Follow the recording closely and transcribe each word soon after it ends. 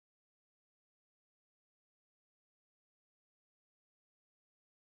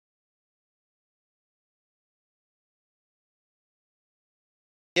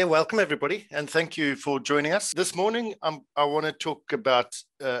Yeah, welcome everybody, and thank you for joining us. This morning, I want to talk about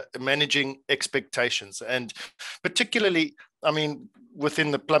managing expectations, and particularly, within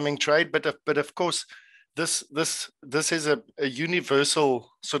the plumbing trade, but of course, this is a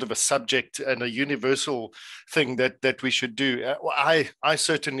universal sort of a subject and a universal thing that we should do. I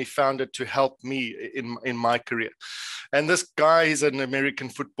certainly found it to help me in my career. And this guy is an American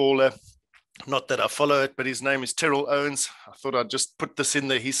footballer. Not that I follow it, but his name is Terrell Owens. I thought I'd just put this in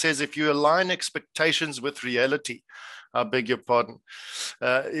there. He says, if you align expectations with reality, I beg your pardon.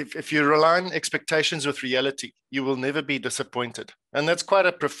 If you align expectations with reality, you will never be disappointed. And that's quite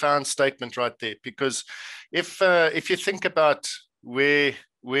a profound statement right there, because if you think about where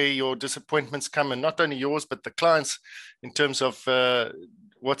your disappointments come, and not only yours, but the clients, in terms of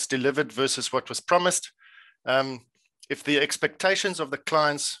what's delivered versus what was promised, if the expectations of the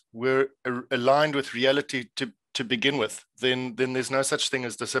clients were aligned with reality to begin with, then there's no such thing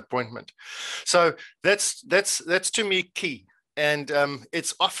as disappointment. So that's to me key, and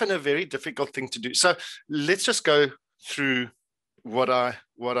it's often a very difficult thing to do. So let's just go through what I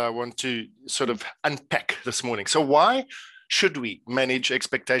want to sort of unpack this morning. So why should we manage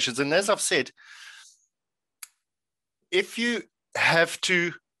expectations? And as I've said, if you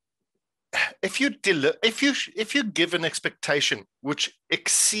give an expectation which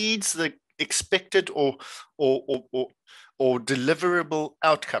exceeds the expected or deliverable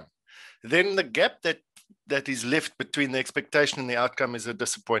outcome, then the gap that is left between the expectation and the outcome is a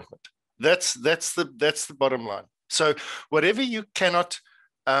disappointment. That's the bottom line. So whatever you cannot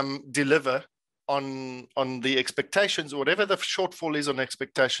deliver on the expectations, whatever the shortfall is on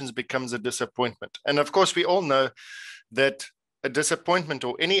expectations, becomes a disappointment. And of course, we all know that a disappointment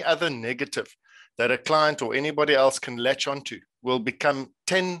or any other negative that a client or anybody else can latch onto will become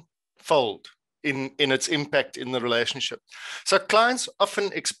tenfold in its impact in the relationship. So clients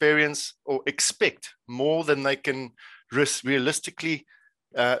often experience or expect more than they can realistically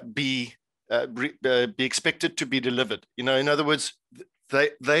be expected to be delivered. In other words,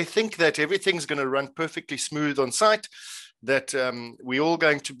 they think that everything's going to run perfectly smooth on site, that we're all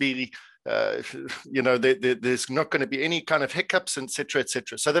going to be there's not going to be any kind of hiccups, etc.,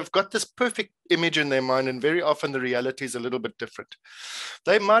 etc. So they've got this perfect image in their mind, and very often the reality is a little bit different.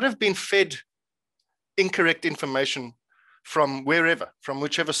 They might have been fed incorrect information from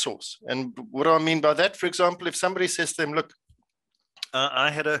whichever source. And what do I mean by that? For example, if somebody says to them, look,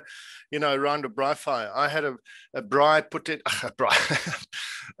 I had a round of braai fire. I had a braai put in,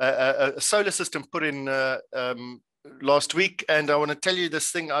 a solar system put in last week, and I want to tell you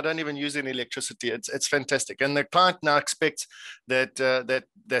this thing, I don't even use any electricity. It's fantastic. And the client now expects that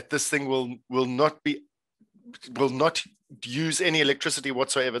this thing will not use any electricity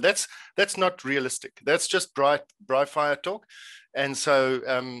whatsoever. That's not realistic. That's just braai fire talk. And so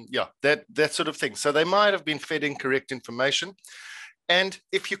that sort of thing. So they might have been fed incorrect information. And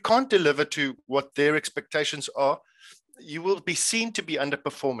if you can't deliver to what their expectations are, you will be seen to be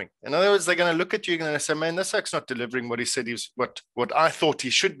underperforming. In other words, they're going to look at you and say, man, this oak's not delivering what he said what I thought he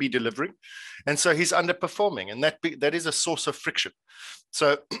should be delivering. And so he's underperforming. And that is a source of friction.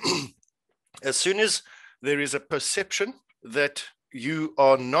 So as soon as there is a perception that you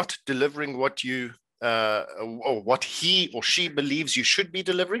are not delivering what you or what he or she believes you should be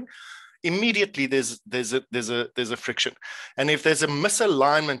delivering, immediately there's a friction. And if there's a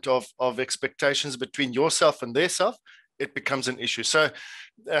misalignment of expectations between yourself and their self, it becomes an issue. So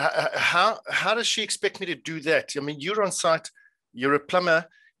how does she expect me to do that? I mean, you're on site, you're a plumber,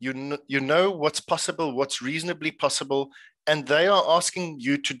 you know what's possible, what's reasonably possible, and they are asking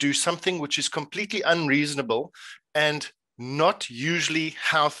you to do something which is completely unreasonable and not usually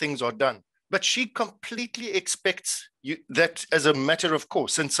how things are done. But she completely expects that as a matter of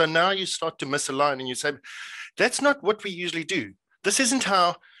course. And so now you start to misalign and you say, that's not what we usually do. This isn't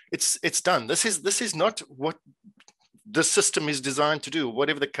how it's done. This is not what the system is designed to do,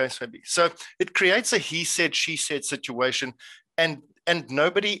 whatever the case may be. So it creates a he said, she said situation, and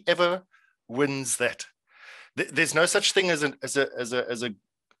nobody ever wins that. There's no such thing as a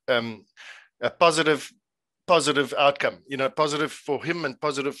positive outcome, positive for him and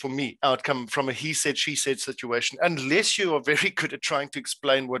positive for me outcome from a he said, she said situation, unless you are very good at trying to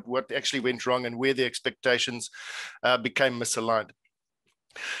explain what actually went wrong and where the expectations became misaligned.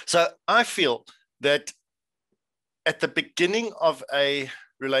 So I feel that at the beginning of a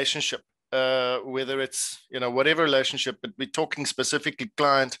relationship, whether it's, whatever relationship, but we're talking specifically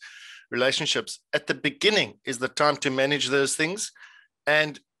client relationships, at the beginning is the time to manage those things.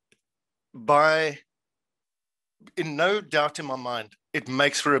 And in no doubt in my mind, it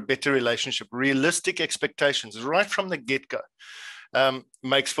makes for a better relationship. Realistic expectations right from the get-go.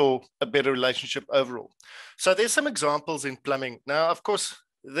 makes for a better relationship overall. So there's some examples in plumbing. Now, of course,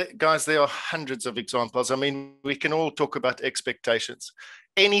 guys, there are hundreds of examples. I mean, we can all talk about expectations.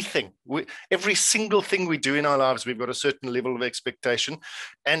 Anything, every single thing we do in our lives, we've got a certain level of expectation.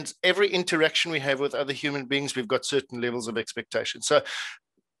 And every interaction we have with other human beings, we've got certain levels of expectation. So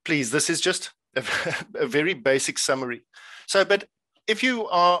please, this is just a very basic summary. So, but if you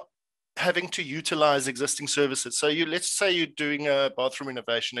are having to utilize existing services, so let's say you're doing a bathroom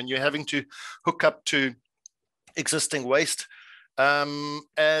renovation and you're having to hook up to existing waste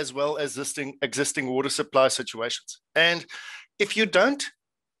as well as existing water supply situations. And if you don't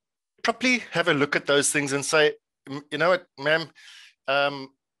properly have a look at those things and say, you know what, ma'am,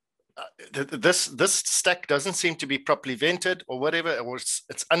 this stack doesn't seem to be properly vented or whatever, or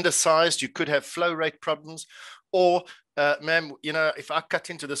it's undersized, you could have flow rate problems, or ma'am, you know, if I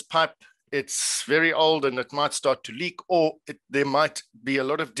cut into this pipe, it's very old and it might start to leak, or there might be a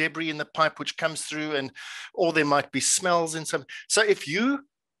lot of debris in the pipe which comes through, or there might be smells in some. So if you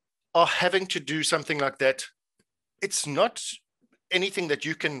are having to do something like that, it's not anything that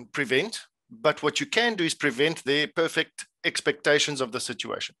you can prevent, but what you can do is prevent their perfect expectations of the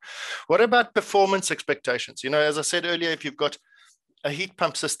situation. What about performance expectations? You know, as I said earlier, if you've got a heat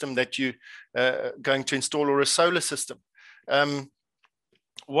pump system that you going to install, or a solar system,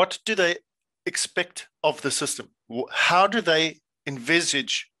 what do they expect of the system? How do they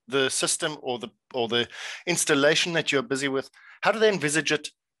envisage the system or the installation that you're busy with? How do they envisage it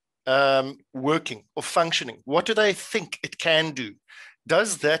working or functioning? What do they think it can do?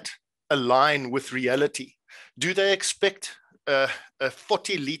 Does that align with reality? Do they expect a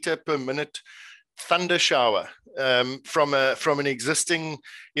 40 liter per minute thunder shower from an existing,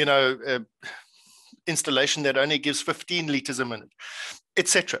 you know, installation that only gives 15 liters a minute,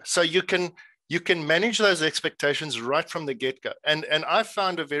 etc.? So you can manage those expectations right from the get-go. And I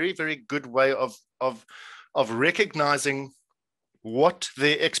found a very, very good way of recognizing what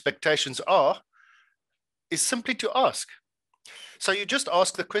their expectations are is simply to ask. So you just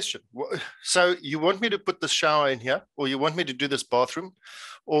ask the question. So you want me to put this shower in here, or you want me to do this bathroom,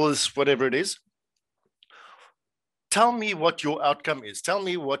 or this whatever it is? Tell me what your outcome is. Tell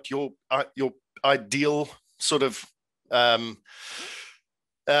me what your ideal sort of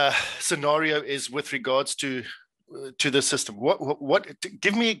scenario is with regards to the system. What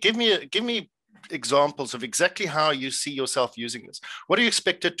give me examples of exactly how you see yourself using this. What do you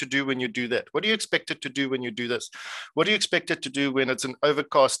expect it to do when you do that? What do you expect it to do when you do this? What do you expect it to do when it's an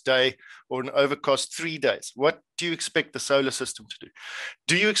overcast day or an overcast 3 days? What do you expect the solar system to do?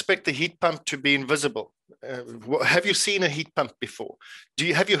 Do you expect the heat pump to be invisible? Have you seen a heat pump before?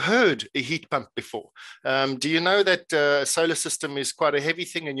 Have you heard a heat pump before? Do you know that a solar system is quite a heavy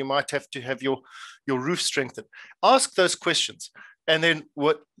thing and you might have to have your roof strengthened? Ask those questions. And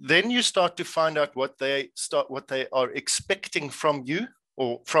then you start to find out what they are expecting from you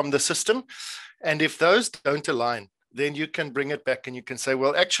or from the system. And if those don't align, then you can bring it back and you can say,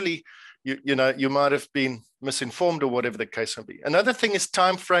 well, actually, you know, you might have been misinformed, or whatever the case may be. Another thing is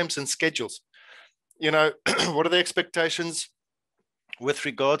time frames and schedules. You know, what are the expectations with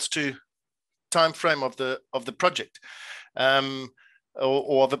regards to time frame of the project,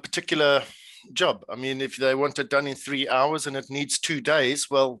 or of a particular job? I mean, if they want it done in 3 hours and it needs 2 days,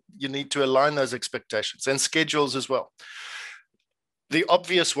 well, you need to align those expectations and schedules as well. The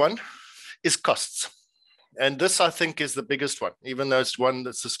obvious one is costs. And this, I think, is the biggest one, even though it's one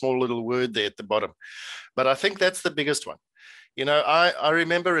that's a small little word there at the bottom. But I think that's the biggest one. You know, I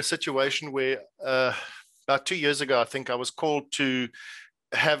remember a situation where about 2 years ago, I think I was called to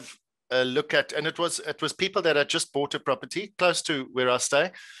have a look at, and it was people that had just bought a property close to where I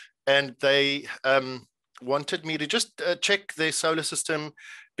stay, and they wanted me to just check their solar system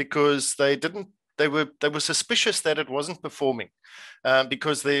because they were suspicious that it wasn't performing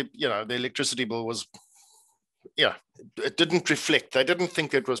because the electricity bill was, it didn't reflect. They didn't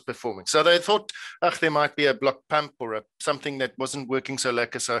think it was performing. So they thought, there might be a block pump or something that wasn't working so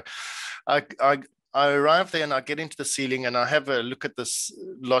lekker. So I arrive there and I get into the ceiling and I have a look at this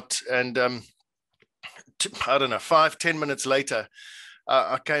lot. And I don't know, 5-10 minutes later,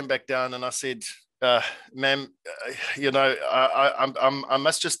 I came back down and I said, ma'am, I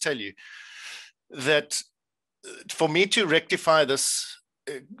must just tell you that for me to rectify this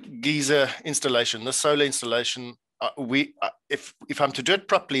geyser installation, the solar installation, if I'm to do it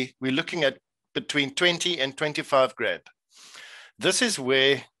properly, we're looking at between 20 and 25 grand. This is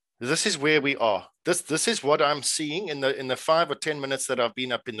where we are. This is what I'm seeing in the 5 or 10 minutes that I've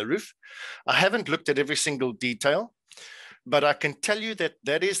been up in the roof. I haven't looked at every single detail, but I can tell you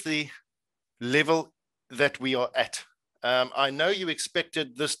that is the level that we are at. I know you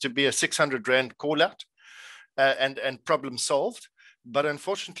expected this to be a 600 Rand call out and problem solved, but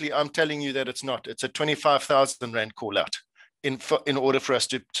unfortunately, I'm telling you that it's not. It's a 25,000 Rand call out in order for us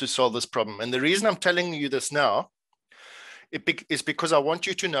to solve this problem. And the reason I'm telling you this now is because I want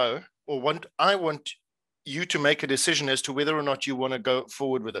you to know, I want you to make a decision as to whether or not you want to go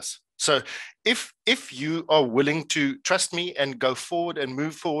forward with this. So if you are willing to trust me and go forward and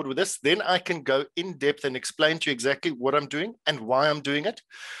move forward with this, then I can go in depth and explain to you exactly what I'm doing and why I'm doing it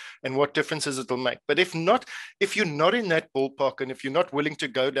and what differences it'll make. But if not, if you're not in that ballpark and if you're not willing to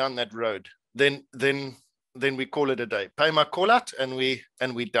go down that road, then we call it a day. Pay my call out and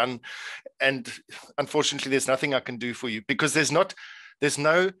we're done. And unfortunately, there's nothing I can do for you because there's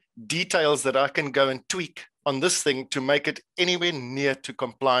no details that I can go and tweak on this thing to make it anywhere near to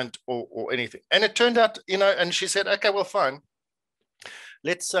compliant or anything. And it turned out, and she said, okay, well, fine.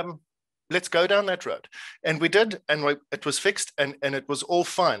 Let's go down that road. And we did, and it was fixed and it was all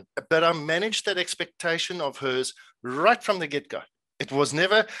fine. But I managed that expectation of hers right from the get-go. It was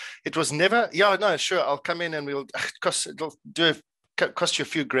never, yeah, no, sure, I'll come in and it'll cost you a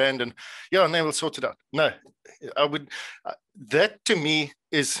few grand and yeah, and then we'll sort it out. No, that to me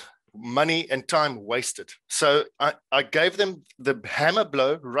is money and time wasted. So I gave them the hammer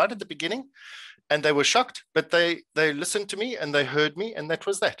blow right at the beginning and they were shocked, but they listened to me and they heard me and that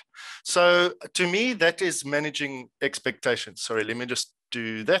was that. So to me, that is managing expectations. Sorry, let me just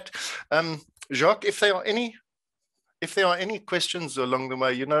do that. Jacques, if there are any questions along the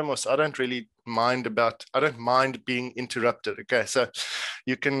way, Mos, I don't mind being interrupted. Okay, so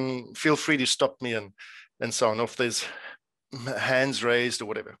you can feel free to stop me and so on, if there's hands raised or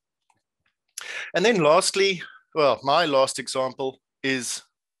whatever. And then lastly, well, my last example is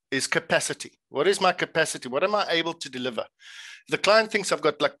capacity. What is my capacity? What am I able to deliver? If the client thinks I've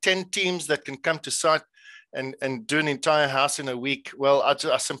got like 10 teams that can come to site and do an entire house in a week, well,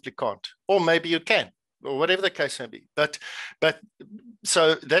 I simply can't. Or maybe you can, or whatever the case may be. But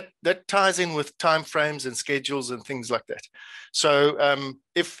so that ties in with time frames and schedules and things like that. So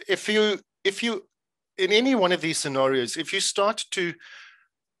if you in any one of these scenarios, if you start to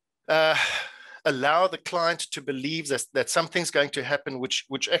allow the client to believe that something's going to happen,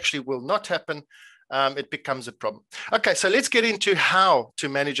 which actually will not happen, it becomes a problem. Okay, so let's get into how to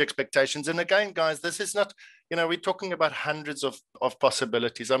manage expectations. And again, guys, this is not, we're talking about hundreds of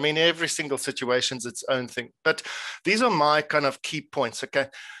possibilities. I mean, every single situation is its own thing. But these are my kind of key points, okay?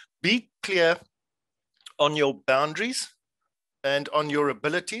 Be clear on your boundaries and on your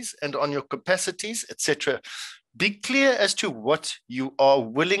abilities and on your capacities, etc. Be clear as to what you are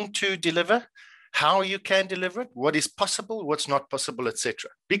willing to deliver, how you can deliver it, what is possible, what's not possible, etc.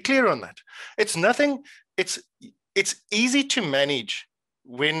 Be clear on that. It's nothing, it's easy to manage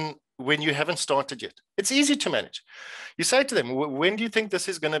when you haven't started yet. It's easy to manage. You say to them, when do you think this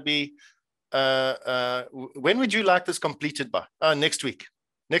is going to be, when would you like this completed by? Next week,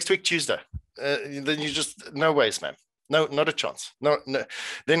 Tuesday. Then you just, no ways, man. No, not a chance. No.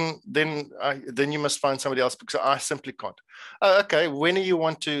 Then you must find somebody else because I simply can't. Okay, when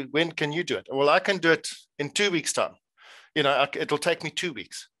can you do it? Well, I can do it in 2 weeks' time. It'll take me 2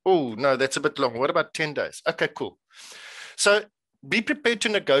 weeks. Oh, no, that's a bit long. What about 10 days? Okay, cool. So be prepared to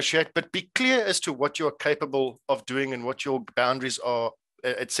negotiate, but be clear as to what you're capable of doing and what your boundaries are,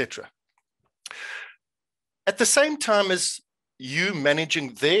 etc. At the same time as you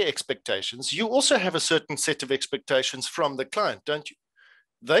managing their expectations, you also have a certain set of expectations from the client, don't you?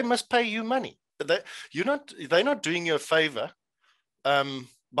 They must pay you money. They're not doing you a favor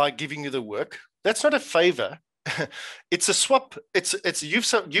by giving you the work. That's not a favor. It's a swap.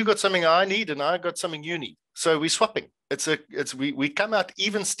 You got something I need and I got something you need. So we're swapping. We come out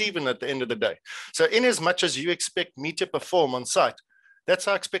even Steven at the end of the day. So in as much as you expect me to perform on site, that's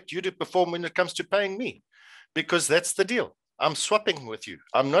how I expect you to perform when it comes to paying me, because that's the deal. I'm swapping with you.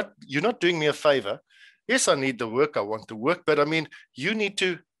 You're not doing me a favor. Yes, I need the work. I want the work, but I mean, you need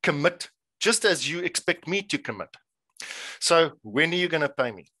to commit just as you expect me to commit. So when are you going to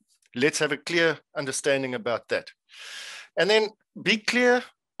pay me? Let's have a clear understanding about that. And then be clear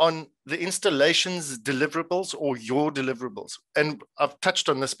on the installation's deliverables or your deliverables. And I've touched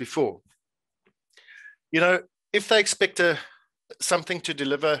on this before. If they expect something to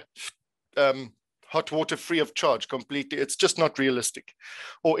deliver hot water free of charge completely, it's just not realistic.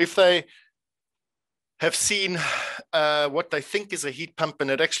 Or if they have seen what they think is a heat pump and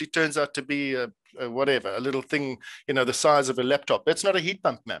it actually turns out to be a little thing, the size of a laptop. It's not a heat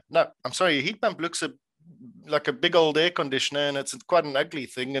pump, man. No, I'm sorry, a heat pump looks like a big old air conditioner, and it's quite an ugly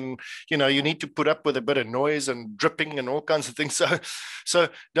thing. And, you know, you need to put up with a bit of noise and dripping and all kinds of things. So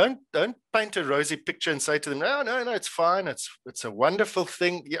don't paint a rosy picture and say to them, no, it's fine. It's a wonderful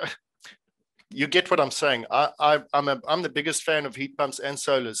thing. Yeah. You get what I'm saying. I'm the biggest fan of heat pumps and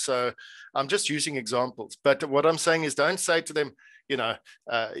solars. So I'm just using examples. But what I'm saying is, don't say to them, you know,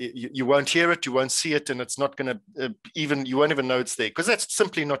 you won't hear it, you won't see it, and it's not going to you won't even know it's there, because that's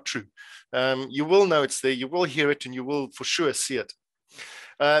simply not true. You will know it's there, you will hear it, and you will for sure see it.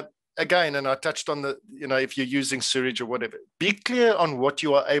 Again, and I touched on the, you know, if you're using sewage or whatever, be clear on what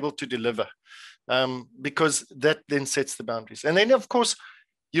you are able to deliver, because that then sets the boundaries. And then, of course,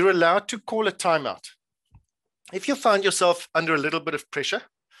 you're allowed to call a timeout. If you find yourself under a little bit of pressure,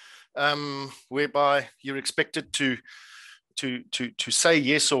 whereby you're expected to say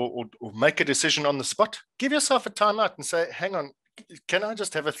yes or make a decision on the spot, give yourself a timeout and say, hang on, can I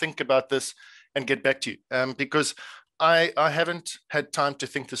just have a think about this and get back to you? Because I haven't had time to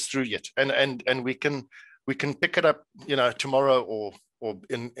think this through yet. And we can pick it up, you know, tomorrow or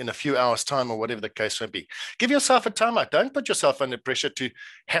in a few hours time, or whatever the case may be. Give yourself a timeout. Don't put yourself under pressure to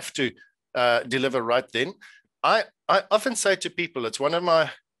have to deliver right then. I often say to people, it's one of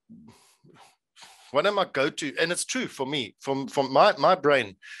my go-to, and it's true for me. From my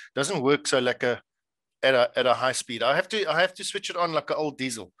brain doesn't work so like at a high speed. I have to switch it on like an old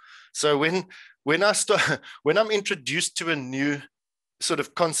diesel. So when I'm introduced to a new sort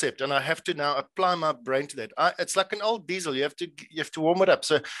of concept, and I have to now apply my brain to that, it's like an old diesel. You have to warm it up.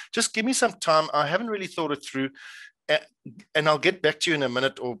 So just give me some time. I haven't really thought it through, and I'll get back to you in a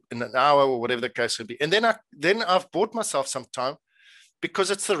minute or in an hour or whatever the case will be. And then I've bought myself some time, because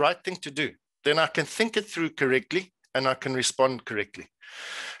it's the right thing to do. Then I can think it through correctly and I can respond correctly.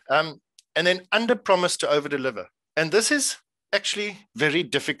 And then under promise to over deliver. And this is actually very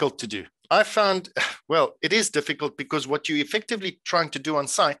difficult to do. I found, well, it is difficult because what you're effectively trying to do on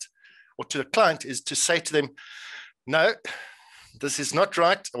site or to the client is to say to them, no, this is not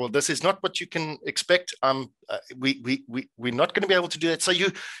right, or this is not what you can expect. We're not going to be able to do that. So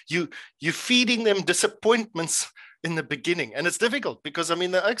you're feeding them disappointments in the beginning, and it's difficult because, I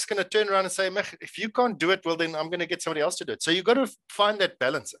mean, the oak's going to turn around and say, if you can't do it, well, then I'm going to get somebody else to do it. So you've got to find that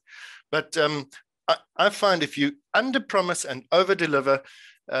balance. But I find if you under promise and over deliver,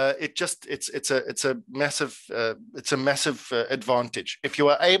 it's a massive advantage. If you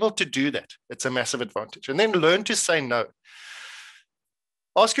are able to do that, it's a massive advantage. And then learn to say no.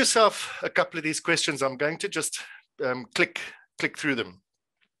 Ask yourself a couple of these questions. I'm going to just click through them.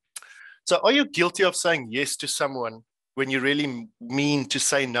 So are you guilty of saying yes to someone when you really mean to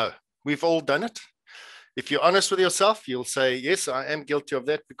say no? We've all done it. If you're honest with yourself, you'll say, yes, I am guilty of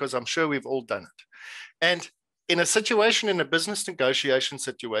that, because I'm sure we've all done it. And in a situation, in a business negotiation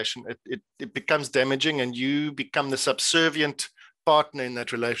situation, it becomes damaging, and you become the subservient partner in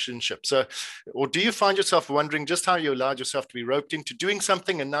that relationship. So, or do you find yourself wondering just how you allowed yourself to be roped into doing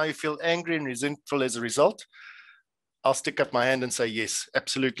something and now you feel angry and resentful as a result? I'll stick up my hand and say, yes,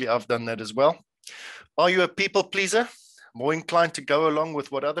 absolutely. I've done that as well. Are you a people pleaser? More inclined to go along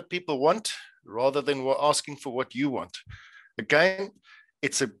with what other people want rather than asking for what you want? Again,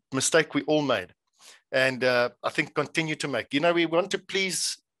 it's a mistake we all made. And I think continue to make. You know, we want to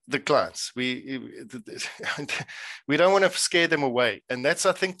please the clients. We don't want to scare them away. And that's,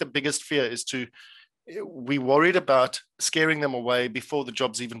 I think, the biggest fear is we worried about scaring them away before the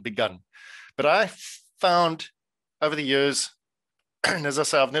job's even begun. But I found over the years, and as I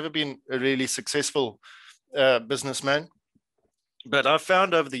say, I've never been a really successful businessman, but I've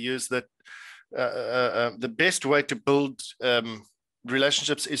found over the years that the best way to build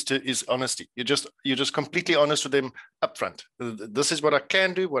relationships is honesty. You're just completely honest with them up front. This is what I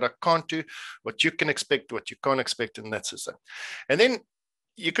can do, what I can't do, what you can expect, what you can't expect, and that's the same. And then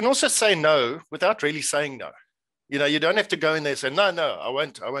you can also say no without really saying no. You know, you don't have to go in there and say, no, I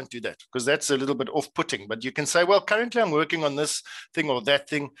won't do that, because that's a little bit off-putting. But you can say, well, currently I'm working on this thing or that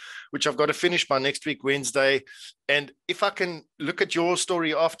thing, which I've got to finish by next week, Wednesday. And if I can look at your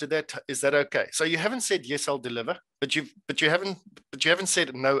story after that, is that okay? So you haven't said, yes, I'll deliver, but you haven't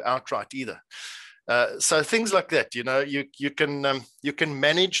said no outright either. So things like that, you know, you can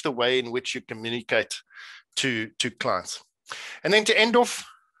manage the way in which you communicate to clients. And then to end off,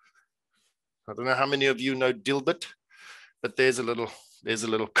 I don't know how many of you know Dilbert, but there's a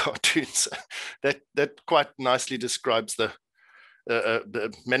little cartoon so that quite nicely describes the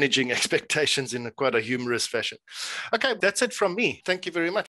managing expectations in quite a humorous fashion. Okay, that's it from me. Thank you very much.